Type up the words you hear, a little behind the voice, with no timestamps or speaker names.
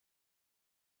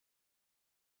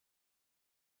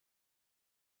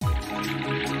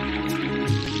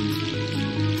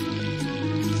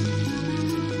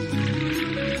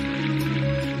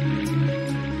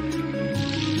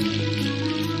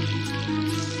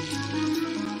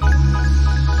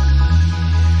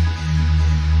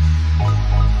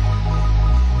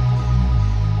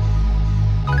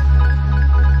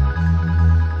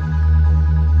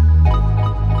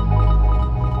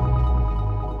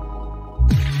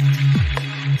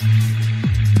Hi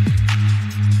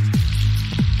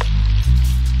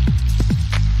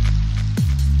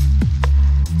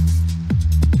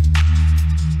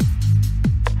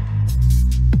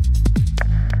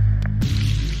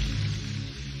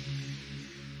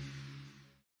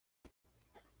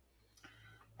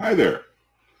there.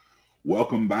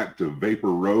 Welcome back to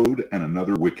Vapor Road and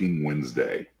another Wicking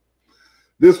Wednesday.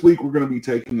 This week we're going to be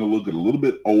taking a look at a little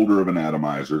bit older of an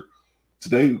atomizer.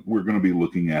 Today we're going to be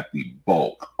looking at the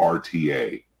Bulk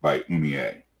RTA by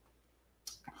Oumier.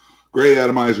 Great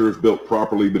atomizer if built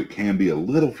properly, but it can be a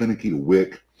little finicky to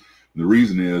wick. And the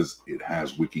reason is it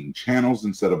has wicking channels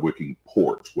instead of wicking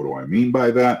ports. What do I mean by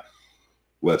that?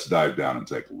 Let's dive down and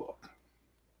take a look.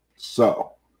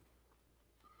 So,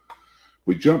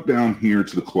 we jump down here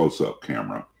to the close-up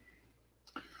camera.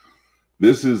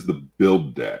 This is the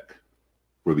build deck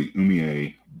for the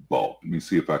Oumier Bulk. Let me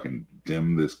see if I can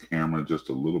dim this camera just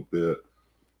a little bit.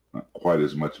 Not quite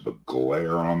as much of a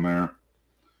glare on there.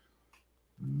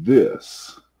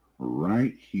 This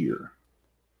right here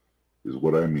is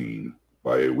what I mean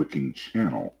by a wicking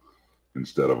channel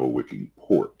instead of a wicking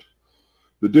port.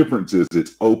 The difference is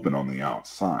it's open on the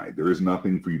outside. There is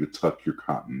nothing for you to tuck your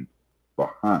cotton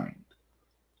behind.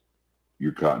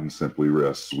 Your cotton simply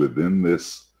rests within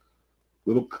this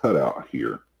little cutout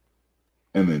here,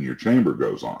 and then your chamber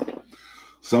goes on.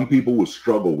 Some people will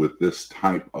struggle with this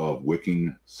type of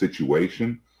wicking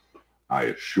situation. I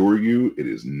assure you it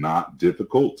is not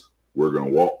difficult. We're going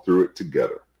to walk through it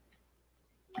together.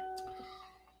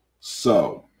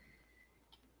 So,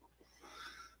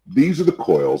 these are the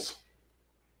coils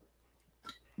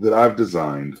that I've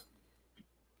designed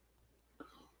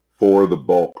for the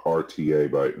Bulk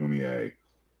RTA by Oumier.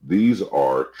 These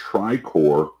are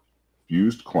tri-core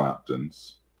fused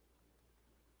Claptons,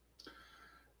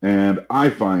 and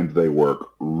I find they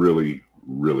work really,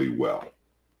 really well.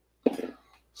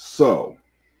 So,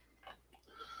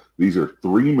 these are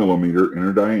 3mm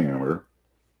inner diameter.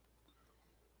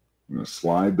 I'm going to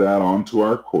slide that onto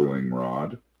our coiling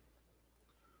rod,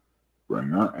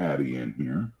 bring our addy in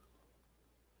here,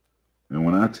 and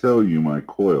when I tell you my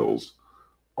coils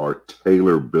are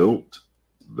tailor-built,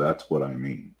 that's what I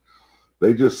mean.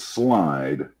 They just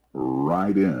slide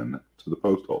right in to the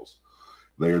post holes.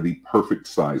 They are the perfect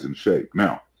size and shape.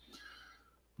 Now,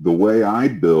 the way I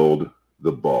build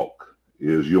the Bulk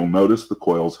is you'll notice the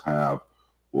coils have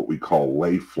what we call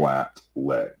lay flat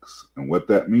legs. And what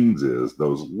that means is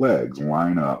those legs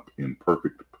line up in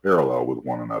perfect parallel with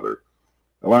one another,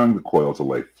 allowing the coil to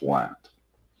lay flat.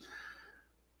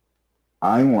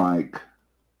 I like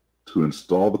to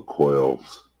install the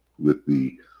coils with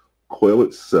the coil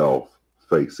itself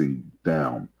facing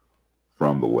down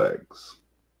from the legs.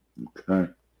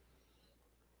 Okay?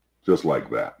 Just like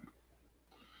that.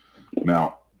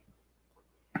 Now,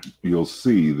 you'll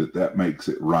see that that makes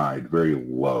it ride very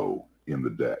low in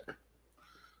the deck.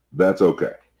 That's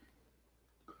okay.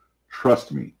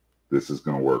 Trust me, this is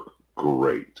going to work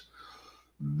great.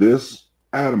 This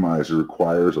atomizer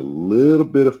requires a little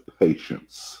bit of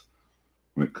patience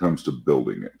when it comes to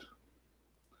building it.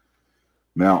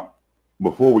 Now,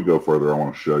 before we go further, I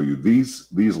want to show you these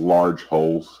large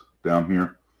holes down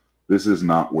here. This is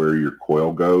not where your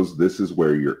coil goes. This is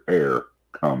where your air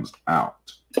comes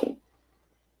out.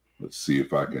 Let's see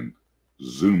if I can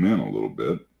zoom in a little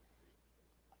bit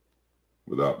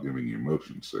without giving you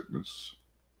motion sickness.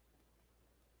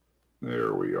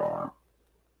 There we are.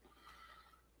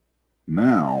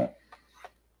 Now,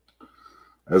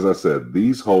 as I said,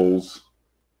 these holes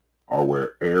are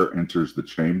where air enters the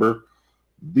chamber.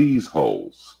 These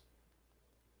holes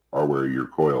are where your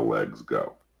coil legs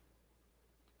go.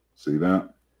 See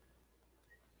that?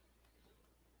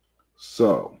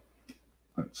 So,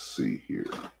 let's see here.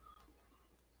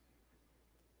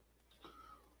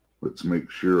 Let's make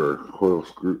sure our coil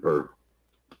screw, our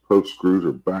post screws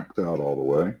are backed out all the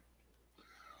way.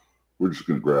 We're just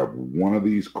going to grab one of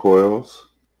these coils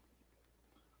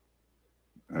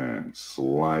and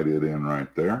slide it in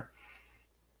right there.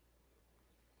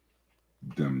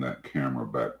 Dim that camera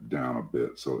back down a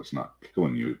bit so it's not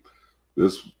killing you.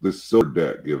 This silver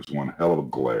deck gives one hell of a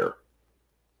glare.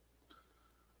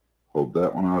 Hold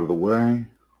that one out of the way.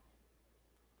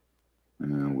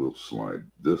 And we'll slide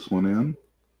this one in.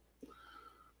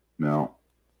 Now,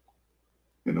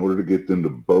 in order to get them to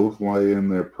both lay in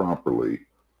there properly,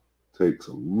 takes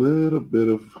a little bit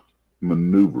of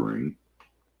maneuvering.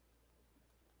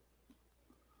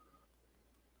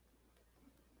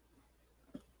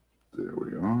 There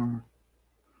we are.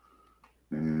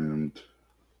 And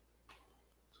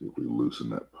see if we loosen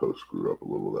that post screw up a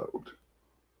little, that would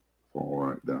fall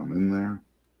right down in there.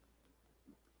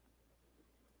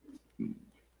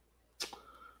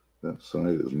 That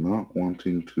side is not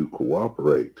wanting to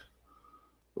cooperate.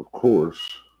 Of course,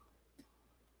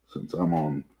 since I'm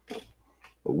on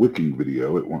a wicking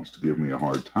video, it wants to give me a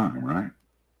hard time, right?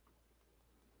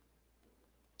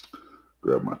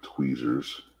 Grab my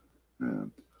tweezers,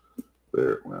 and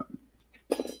there it went.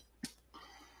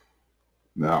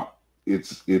 Now,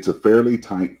 it's a fairly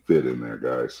tight fit in there,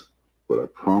 guys, but I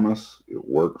promise it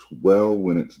works well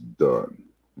when it's done,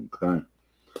 okay?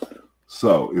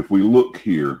 So if we look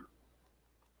here,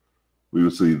 we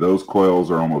will see those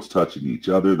coils are almost touching each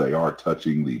other. They are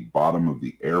touching the bottom of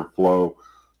the airflow.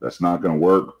 That's not going to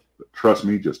work, but trust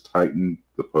me, just tighten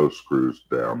the post screws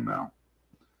down now.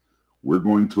 We're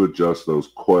going to adjust those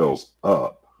coils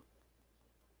up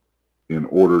in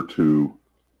order to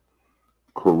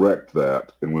correct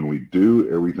that, and when we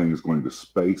do, everything is going to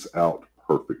space out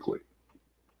perfectly.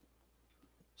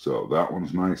 So that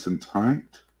one's nice and tight.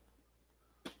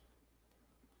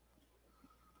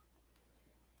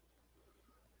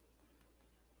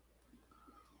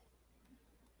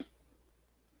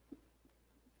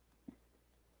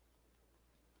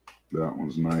 That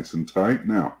one's nice and tight.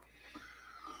 Now,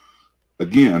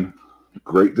 again,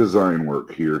 great design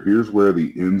work here. Here's where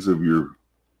the ends of your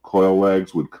coil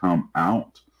legs would come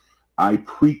out. I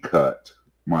pre-cut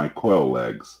my coil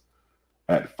legs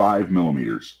at 5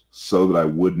 millimeters so that I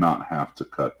would not have to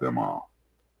cut them off.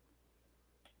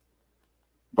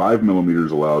 5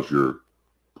 millimeters allows your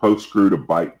post screw to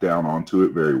bite down onto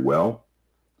it very well,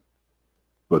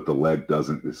 but the leg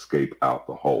doesn't escape out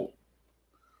the hole.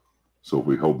 So if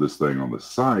we hold this thing on the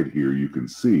side here, you can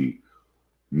see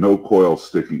no coil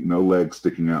sticking, no leg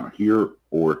sticking out here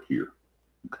or here,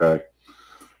 okay?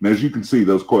 And as you can see,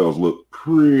 those coils look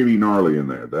pretty gnarly in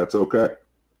there. That's okay.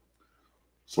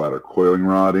 Slide our coiling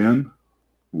rod in,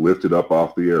 lift it up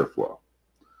off the airflow.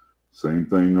 Same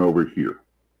thing over here.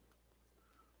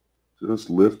 Just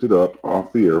lift it up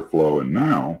off the airflow, and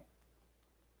now,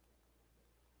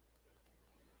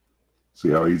 see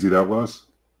how easy that was?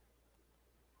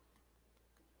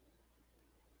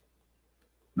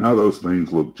 Now those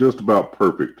things look just about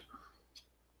perfect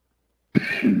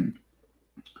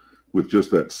with just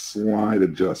that slight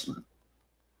adjustment.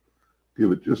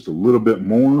 Give it just a little bit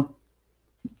more.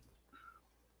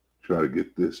 Try to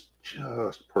get this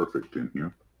just perfect in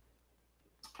here.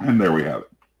 And there we have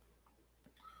it.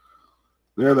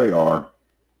 There they are,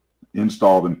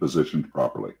 installed and positioned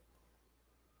properly.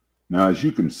 Now, as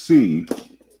you can see,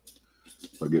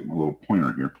 if I get my little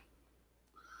pointer here,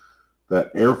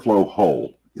 that airflow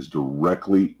hole is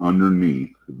directly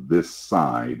underneath this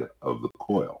side of the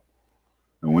coil.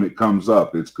 And when it comes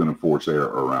up, it's going to force air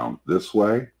around this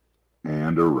way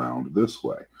and around this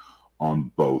way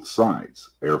on both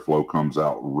sides. Airflow comes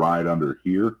out right under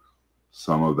here.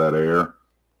 Some of that air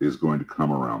is going to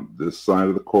come around this side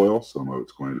of the coil. Some of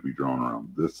it's going to be drawn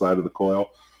around this side of the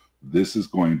coil. This is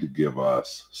going to give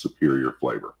us superior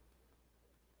flavor.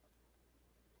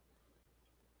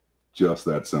 Just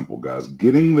that simple, guys.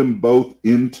 Getting them both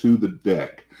into the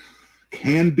deck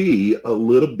can be a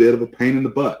little bit of a pain in the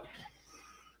butt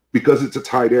because it's a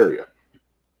tight area.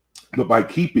 But by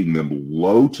keeping them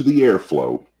low to the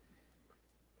airflow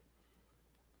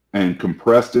and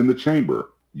compressed in the chamber,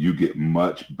 you get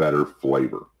much better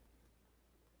flavor.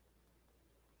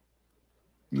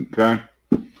 Okay?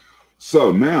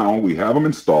 So now we have them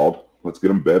installed. Let's get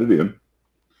them bedded in.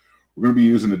 We're going to be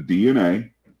using a DNA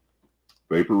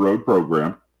Vapor Road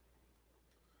program.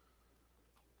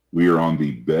 We are on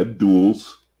the Bed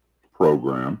Duals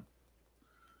program.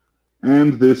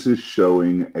 And this is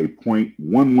showing a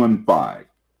 0.115.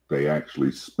 They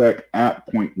actually spec at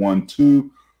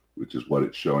 0.12, which is what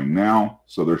it's showing now.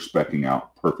 So they're speccing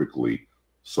out perfectly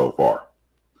so far.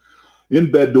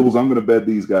 In Bed Duals, I'm going to bed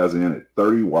these guys in at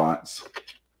 30 watts.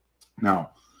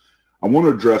 Now, I want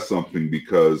to address something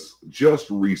because just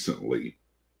recently,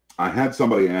 I had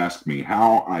somebody ask me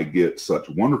how I get such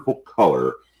wonderful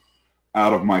color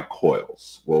out of my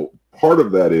coils. Well, part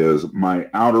of that is my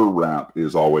outer wrap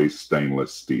is always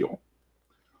stainless steel.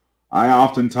 I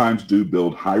oftentimes do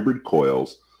build hybrid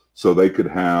coils so they could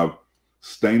have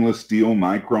stainless steel,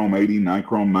 nichrome 80,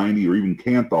 nichrome 90, or even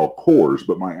Kanthal cores,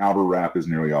 but my outer wrap is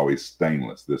nearly always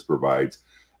stainless. This provides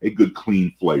a good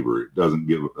clean flavor. It doesn't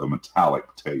give a metallic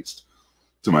taste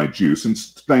to my juice, and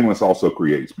stainless also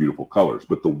creates beautiful colors.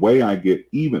 But the way I get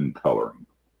even coloring,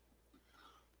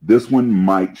 this one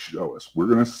might show us. We're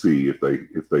going to see if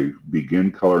they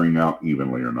begin coloring out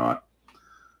evenly or not.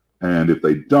 And if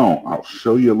they don't, I'll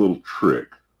show you a little trick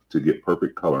to get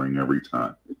perfect coloring every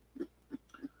time.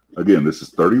 Again, this is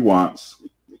 30 watts.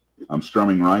 I'm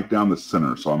strumming right down the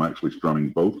center, so I'm actually strumming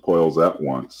both coils at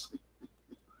once.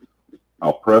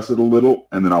 I'll press it a little,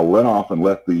 and then I'll let off and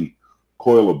let the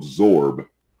coil absorb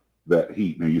that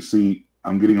heat. Now you see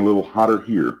I'm getting a little hotter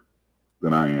here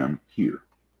than I am here.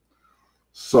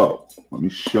 So let me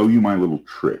show you my little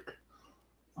trick.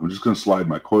 I'm just going to slide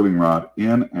my coiling rod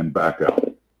in and back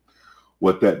out.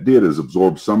 What that did is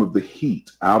absorb some of the heat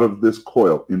out of this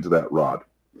coil into that rod.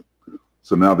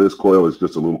 So now this coil is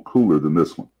just a little cooler than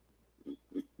this one.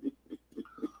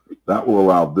 That will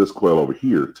allow this coil over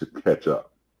here to catch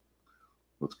up.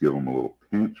 Let's give them a little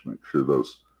pinch, make sure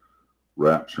those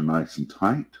wraps are nice and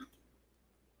tight.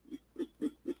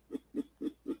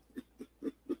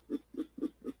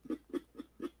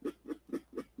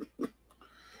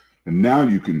 And now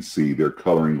you can see they're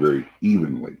coloring very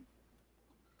evenly.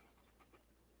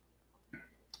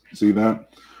 See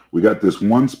that? We got this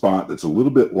one spot that's a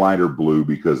little bit lighter blue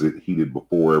because it heated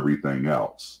before everything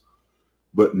else.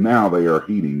 But now they are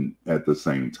heating at the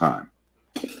same time.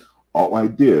 All I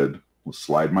did was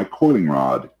slide my coiling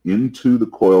rod into the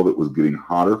coil that was getting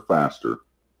hotter faster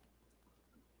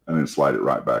and then slide it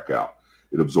right back out.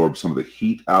 It absorbed some of the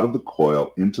heat out of the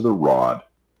coil into the rod,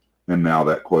 and now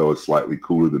that coil is slightly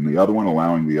cooler than the other one,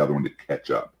 allowing the other one to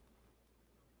catch up.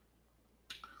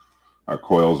 Our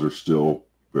coils are still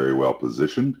very well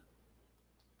positioned.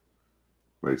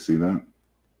 Everybody see that?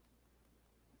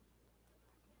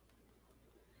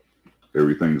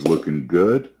 Everything's looking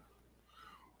good.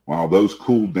 While those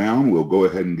cool down, we'll go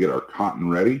ahead and get our cotton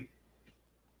ready.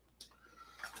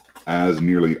 As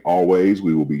nearly always,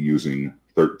 we will be using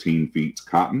 13 feet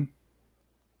cotton.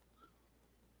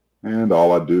 And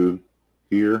all I do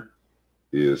here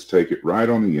is take it right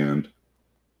on the end,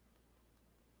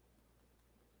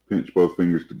 pinch both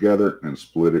fingers together, and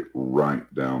split it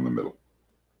right down the middle.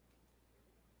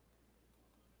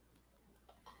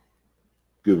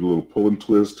 Give it a little pull and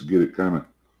twist to get it kind of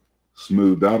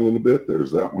smoothed out a little bit.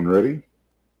 There's that one ready.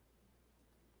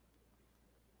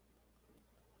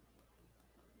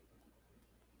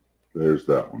 There's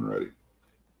that one ready.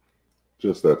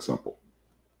 Just that simple.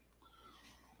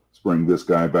 Let's bring this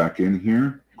guy back in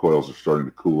here. Coils are starting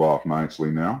to cool off nicely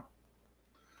now.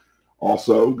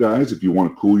 Also, guys, if you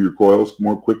want to cool your coils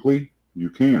more quickly, you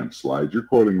can. Slide your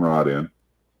coiling rod in,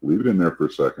 leave it in there for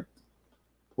a second,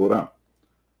 pull it out.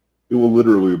 It will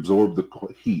literally absorb the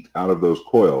heat out of those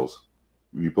coils.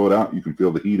 When you pull it out, you can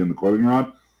feel the heat in the coiling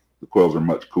rod. The coils are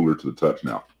much cooler to the touch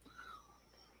now.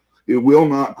 It will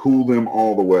not cool them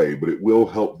all the way, but it will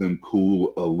help them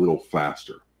cool a little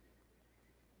faster.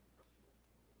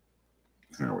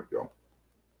 There we go.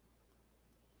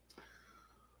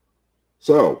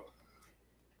 So,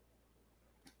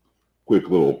 quick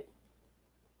little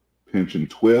pinch and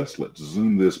twist. Let's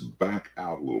zoom this back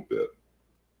out a little bit.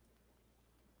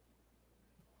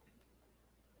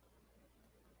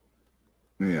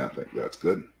 Yeah, I think that's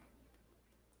good.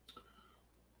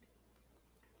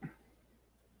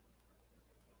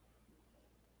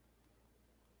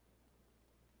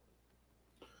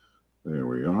 There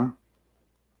we are.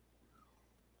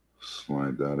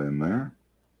 Slide that in there.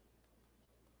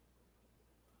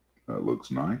 That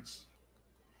looks nice.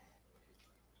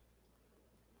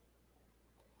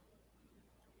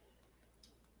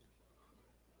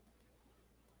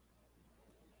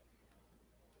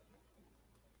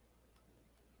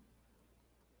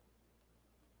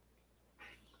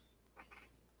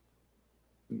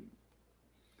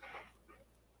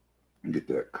 Get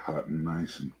that cotton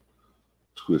nice and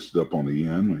twisted up on the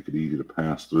end, make it easy to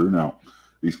pass through. Now,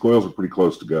 these coils are pretty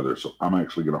close together, so I'm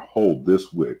actually going to hold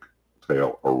this wick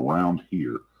tail around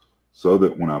here so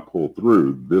that when I pull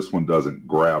through, this one doesn't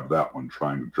grab that one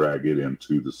trying to drag it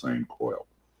into the same coil,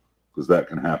 because that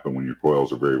can happen when your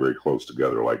coils are very, very close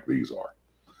together like these are.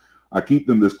 I keep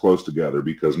them this close together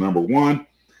because, number one,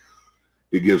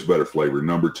 it gives better flavor.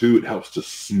 Number two, it helps to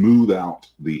smooth out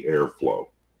the airflow.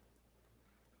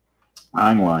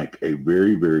 I like a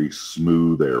very, very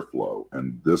smooth airflow,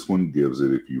 and this one gives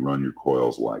it if you run your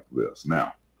coils like this.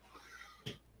 Now,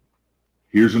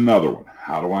 here's another one.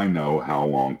 How do I know how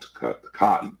long to cut the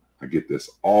cotton? I get this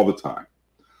all the time.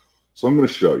 So I'm going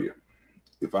to show you.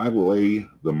 If I lay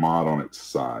the mod on its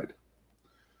side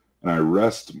and I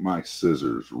rest my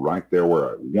scissors right there where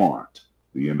I want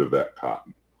the end of that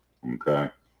cotton, okay?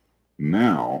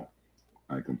 Now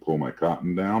I can pull my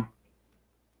cotton down,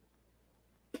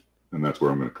 and that's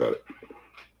where I'm going to cut it.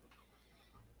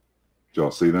 Did y'all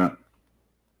see that?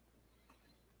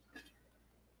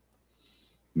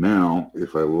 Now,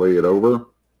 if I lay it over,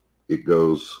 it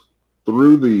goes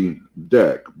through the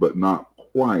deck, but not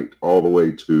quite all the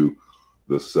way to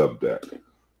the subdeck.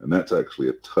 And that's actually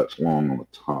a touch long on the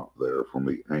top there from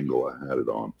the angle I had it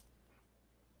on.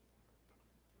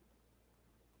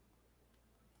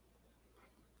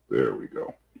 There we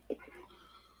go.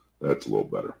 That's a little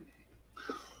better.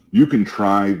 You can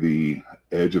try the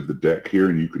edge of the deck here,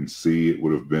 and you can see it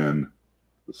would have been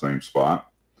the same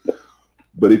spot.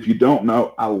 But if you don't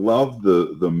know, I love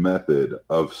the method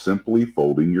of simply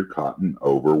folding your cotton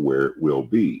over where it will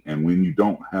be. And when you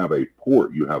don't have a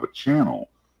port, you have a channel,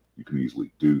 you can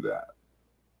easily do that.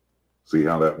 See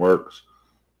how that works?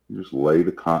 You just lay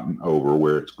the cotton over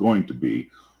where it's going to be.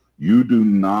 You do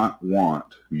not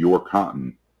want your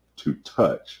cotton to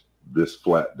touch this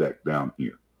flat deck down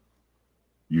here.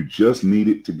 You just need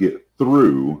it to get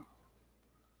through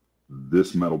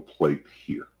this metal plate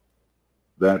here.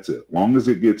 That's it. Long as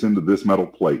it gets into this metal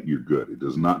plate, you're good. It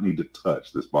does not need to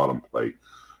touch this bottom plate.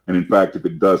 And in fact, if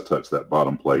it does touch that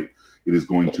bottom plate, it is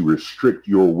going to restrict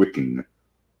your wicking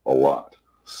a lot.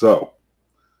 So,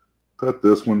 cut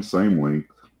this one, same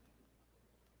length.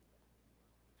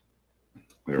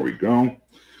 There we go.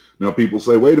 Now people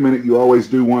say, wait a minute, you always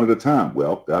do one at a time.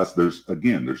 Well, guys, there's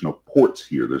no ports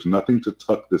here. There's nothing to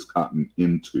tuck this cotton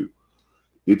into.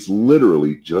 It's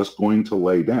literally just going to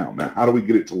lay down. Now, how do we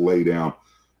get it to lay down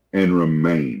and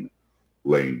remain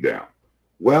laying down?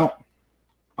 Well,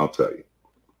 I'll tell you.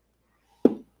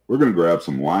 We're going to grab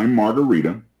some lime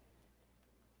margarita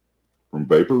from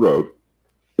Vapor Road,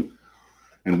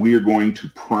 and we are going to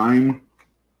prime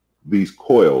these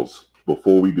coils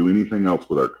before we do anything else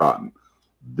with our cotton.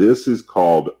 This is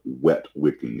called wet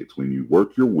wicking. It's when you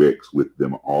work your wicks with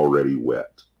them already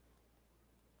wet.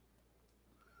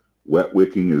 Wet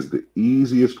wicking is the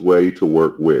easiest way to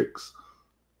work wicks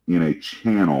in a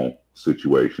channel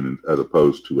situation as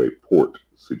opposed to a port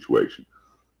situation.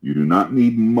 You do not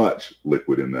need much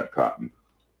liquid in that cotton,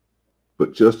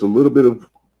 but just a little bit of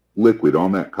liquid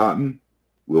on that cotton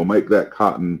will make that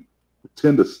cotton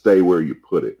tend to stay where you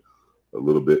put it a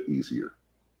little bit easier.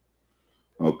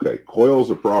 Okay, coils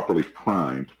are properly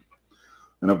primed,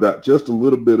 and I've got just a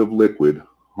little bit of liquid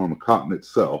on the cotton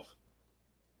itself.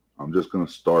 I'm just going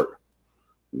to start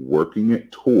working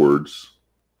it towards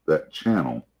that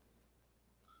channel.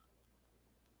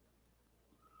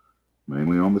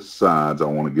 Mainly on the sides, I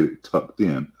want to get it tucked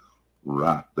in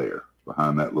right there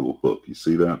behind that little hook. You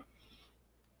see that?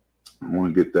 I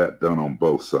want to get that done on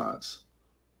both sides.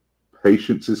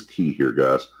 Patience is key here,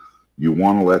 guys. You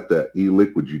want to let that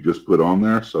e-liquid you just put on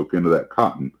there soak into that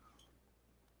cotton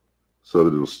so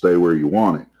that it'll stay where you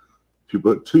want it. If you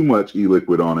put too much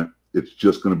e-liquid on it, it's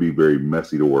just going to be very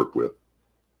messy to work with.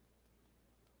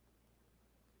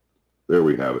 There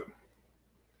we have it.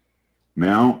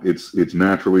 Now it's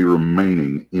naturally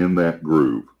remaining in that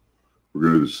groove. We're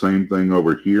going to do the same thing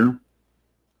over here.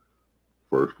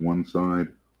 First one side,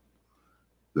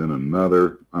 then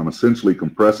another. I'm essentially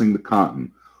compressing the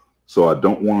cotton, so I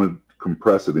don't want to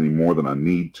compress it any more than I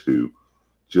need to,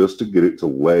 just to get it to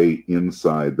lay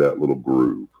inside that little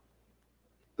groove.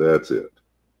 That's it.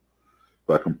 If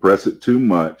I compress it too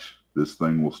much, this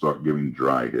thing will start giving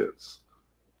dry hits.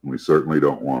 We certainly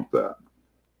don't want that.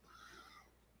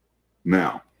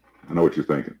 Now, I know what you're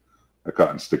thinking. That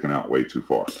cotton's sticking out way too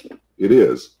far. It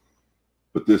is,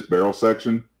 but this barrel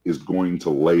section is going to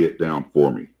lay it down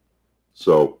for me.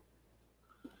 So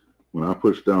when I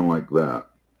push down like that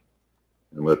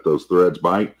and let those threads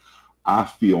bite, I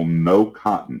feel no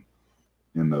cotton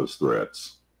in those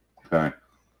threads. Okay,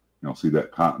 y'all see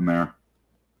that cotton there?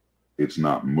 It's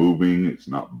not moving, it's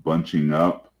not bunching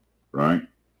up, right?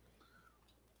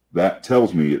 That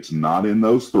tells me it's not in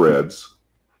those threads.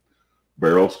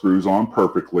 Barrel screws on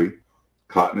perfectly.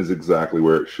 Cotton is exactly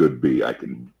where it should be. I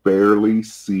can barely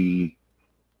see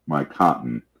my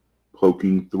cotton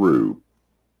poking through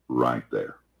right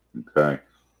there. Okay?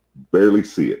 Barely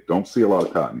see it. Don't see a lot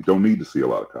of cotton. You don't need to see a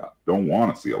lot of cotton. Don't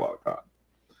want to see a lot of cotton.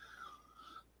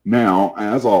 Now,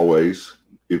 as always,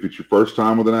 if it's your first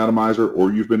time with an atomizer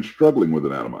or you've been struggling with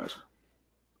an atomizer,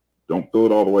 don't fill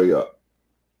it all the way up.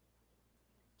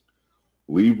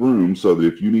 Leave room so that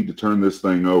if you need to turn this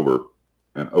thing over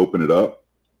and open it up,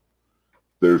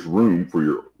 there's room for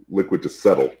your liquid to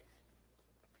settle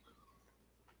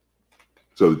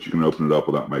so that you can open it up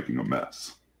without making a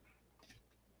mess.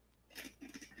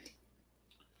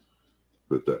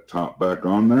 Put that top back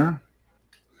on there.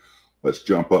 Let's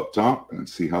jump up top and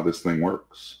see how this thing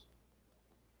works.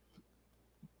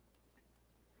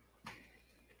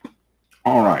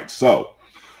 All right, so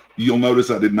you'll notice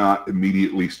I did not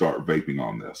immediately start vaping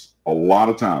on this. A lot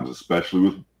of times, especially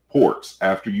with ports,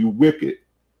 after you wick it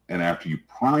and after you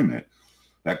prime it,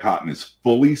 that cotton is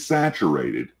fully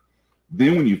saturated.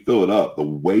 Then when you fill it up, the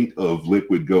weight of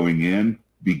liquid going in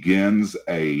begins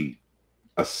a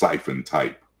siphon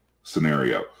type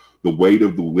scenario. The weight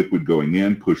of the liquid going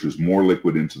in pushes more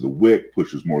liquid into the wick,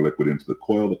 pushes more liquid into the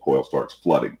coil starts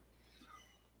flooding.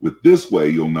 With this way,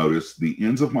 you'll notice the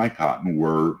ends of my cotton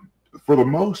were, for the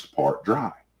most part,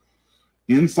 dry.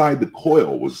 Inside the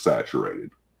coil was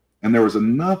saturated, and there was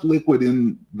enough liquid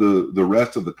in the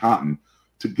rest of the cotton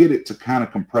to get it to kind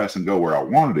of compress and go where I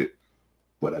wanted it,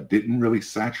 but I didn't really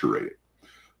saturate it.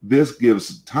 This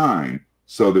gives time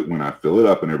so that when I fill it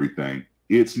up and everything,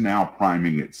 it's now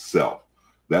priming itself.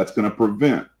 That's going to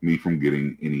prevent me from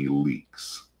getting any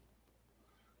leaks.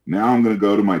 Now I'm going to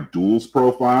go to my duals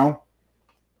profile,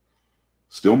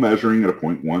 still measuring at a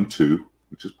 0.12,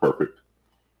 which is perfect.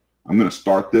 I'm going to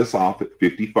start this off at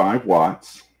 55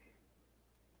 watts.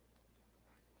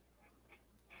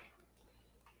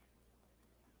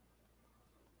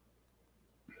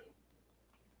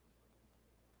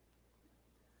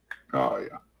 Oh,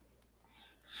 yeah.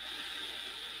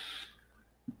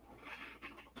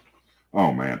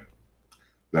 Oh, man.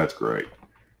 That's great.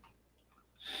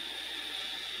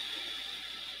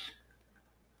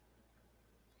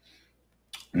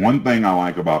 One thing I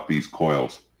like about these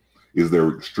coils is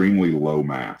they're extremely low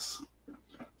mass.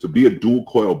 To be a dual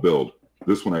coil build,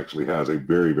 this one actually has a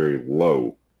very, very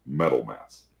low metal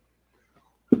mass.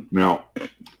 Now,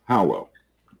 how low?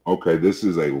 Okay, this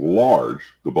is a large,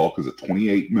 the bulk is a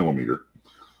 28 millimeter.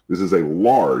 This is a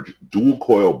large dual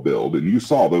coil build, and you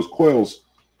saw those coils,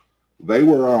 they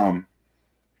were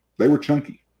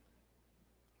chunky.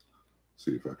 Let's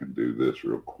see if I can do this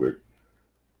real quick.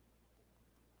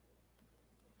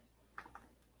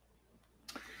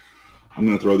 I'm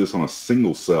going to throw this on a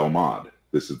single cell mod.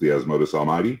 This is the Osmotis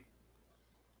Almighty,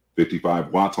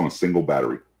 55 watts on a single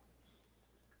battery.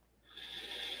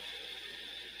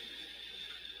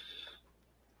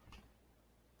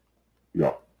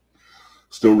 Yeah.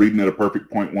 Still reading at a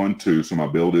perfect 0.12, so my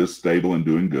build is stable and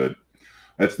doing good.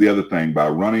 That's the other thing. By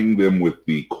running them with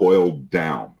the coil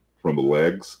down from the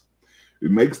legs,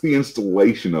 it makes the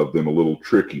installation of them a little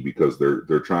tricky because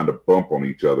they're trying to bump on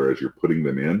each other as you're putting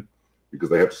them in, because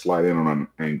they have to slide in on an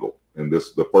angle. And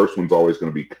the first one's always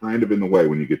going to be kind of in the way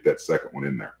when you get that second one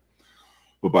in there.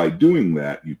 But by doing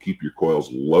that, you keep your coils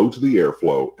low to the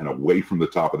airflow and away from the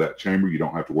top of that chamber. You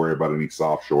don't have to worry about any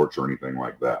soft shorts or anything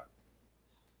like that.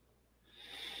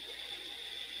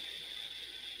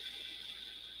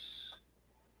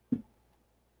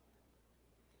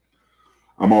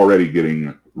 I'm already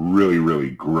getting really,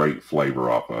 really great flavor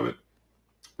off of it.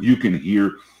 You can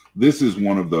hear, this is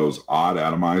one of those odd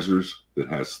atomizers that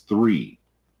has 3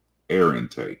 air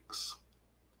intakes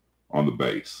on the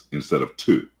base instead of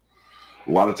 2.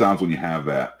 A lot of times when you have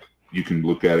that, you can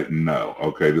look at it and know,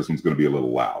 okay, this one's going to be a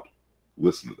little loud.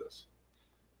 Listen to this.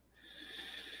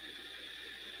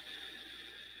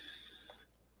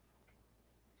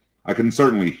 I can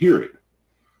certainly hear it,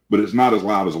 but it's not as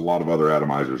loud as a lot of other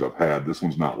atomizers I've had. This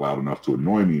one's not loud enough to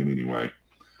annoy me in any way.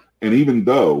 And even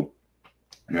though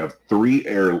you have 3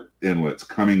 air inlets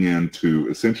coming into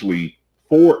essentially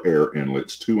 4 air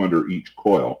inlets, 2 under each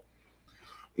coil,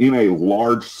 in a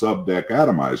large subdeck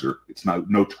atomizer, it's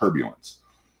no turbulence,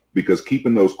 because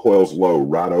keeping those coils low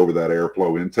right over that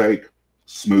airflow intake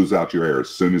smooths out your air. As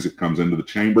soon as it comes into the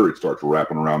chamber, it starts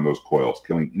wrapping around those coils,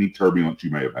 killing any turbulence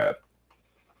you may have had.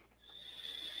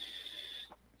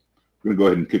 I'm going to go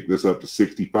ahead and kick this up to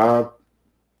 65.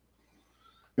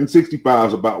 And 65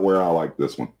 is about where I like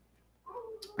this one.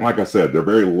 Like I said, they're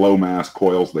very low mass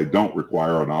coils. They don't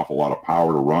require an awful lot of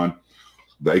power to run.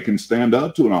 They can stand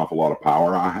up to an awful lot of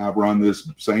power. I have run this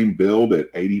same build at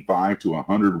 85 to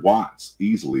 100 watts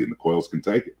easily, and the coils can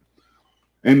take it.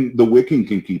 And the wicking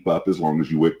can keep up as long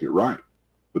as you wicked it right,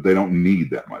 but they don't need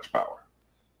that much power.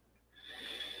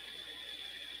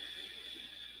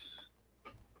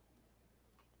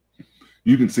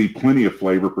 You can see plenty of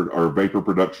flavor or vapor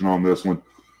production on this one.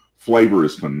 Flavor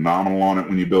is phenomenal on it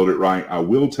when you build it right. I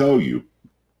will tell you,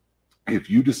 if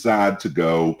you decide to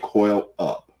go coil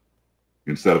up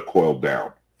instead of coil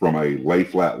down from a lay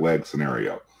flat leg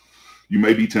scenario, you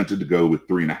may be tempted to go with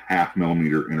 3.5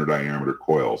 millimeter inner diameter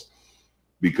coils,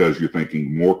 because you're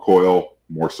thinking more coil,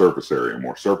 more surface area,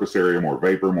 more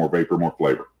vapor, more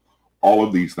flavor. All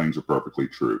of these things are perfectly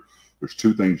true. There's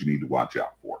 2 things you need to watch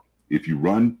out for. If you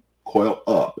run coil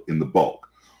up in the bulk,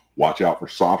 watch out for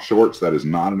soft shorts. That is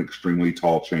not an extremely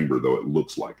tall chamber, though it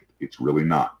looks like it. It's really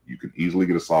not. You can easily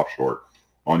get a soft short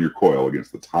on your coil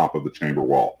against the top of the chamber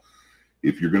wall.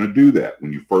 If you're going to do that,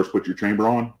 when you first put your chamber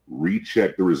on,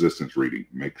 recheck the resistance reading.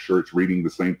 Make sure it's reading the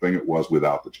same thing it was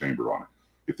without the chamber on it.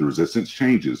 If the resistance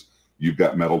changes, you've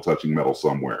got metal touching metal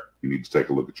somewhere. You need to take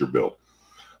a look at your build.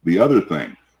 The other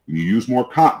thing, when you use more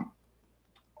cotton,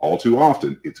 all too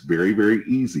often, it's very, very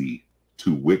easy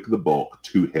to wick the bulk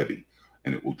too heavy,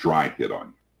 and it will dry hit on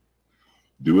you.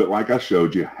 Do it like I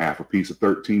showed you, half a piece of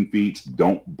 13 feet.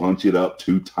 Don't bunch it up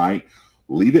too tight.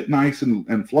 Leave it nice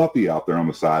and fluffy out there on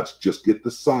the sides. Just get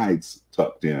the sides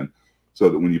tucked in so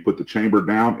that when you put the chamber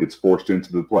down, it's forced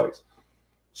into the place.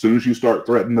 As soon as you start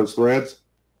threading those threads,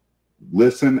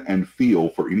 listen and feel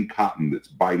for any cotton that's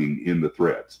biting in the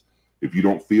threads. If you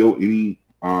don't feel any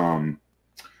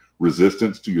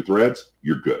resistance to your threads,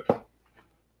 you're good.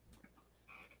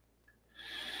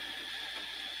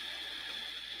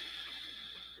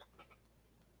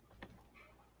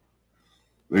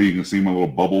 There you can see my little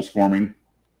bubbles forming,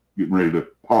 getting ready to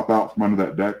pop out from under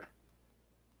that deck.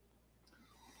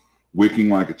 Wicking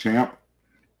like a champ.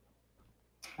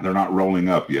 They're not rolling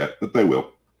up yet, but they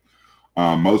will.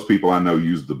 Most people I know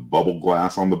use the bubble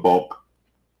glass on the bulk.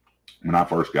 When I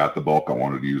first got the bulk, I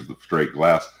wanted to use the straight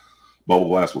glass. Bubble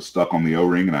glass was stuck on the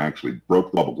O-ring, and I actually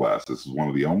broke the bubble glass. This is one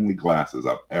of the only glasses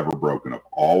I've ever broken of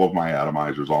all of my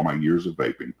atomizers, all my years of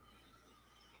vaping.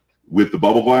 With the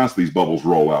bubble glass, these bubbles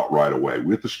roll out right away.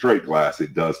 With the straight glass,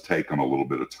 it does take them a little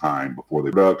bit of time before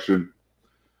the production.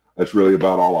 That's really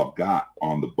about all I've got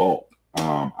on the bulk.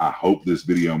 I hope this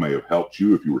video may have helped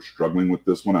you if you were struggling with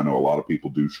this one. I know a lot of people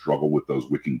do struggle with those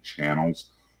wicking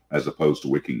channels as opposed to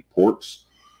wicking ports.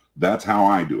 That's how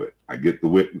I do it. I get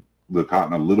the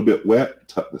cotton a little bit wet,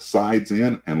 tuck the sides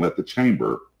in, and let the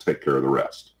chamber take care of the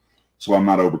rest. So I'm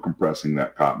not over compressing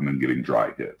that cotton and getting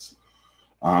dry hits.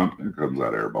 Here comes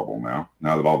that air bubble now.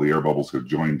 Now that all the air bubbles have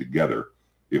joined together,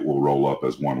 it will roll up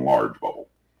as one large bubble.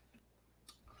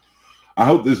 I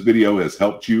hope this video has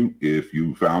helped you. If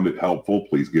you found it helpful,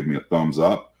 please give me a thumbs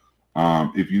up.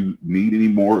 If you need any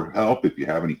more help, if you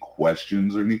have any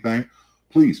questions or anything,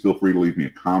 please feel free to leave me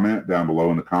a comment down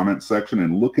below in the comment section,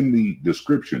 and look in the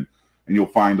description and you'll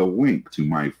find a link to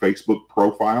my Facebook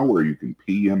profile where you can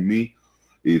PM me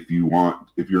if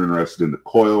you're interested in the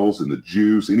coils and the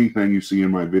juice, anything you see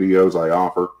in my videos I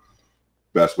offer.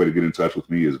 Best way to get in touch with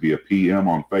me is via PM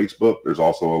on Facebook. There's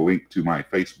also a link to my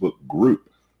Facebook group,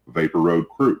 Vapor Road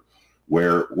Crew,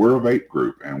 where we're a vape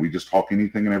group and we just talk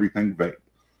anything and everything vape.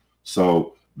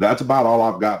 So that's about all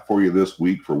I've got for you this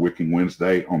week for Wicking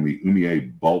Wednesday on the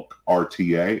Oumier Bulk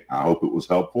RTA. I hope it was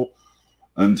helpful.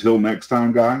 Until next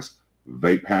time, guys,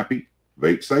 vape happy,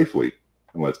 vape safely,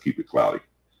 and let's keep it cloudy.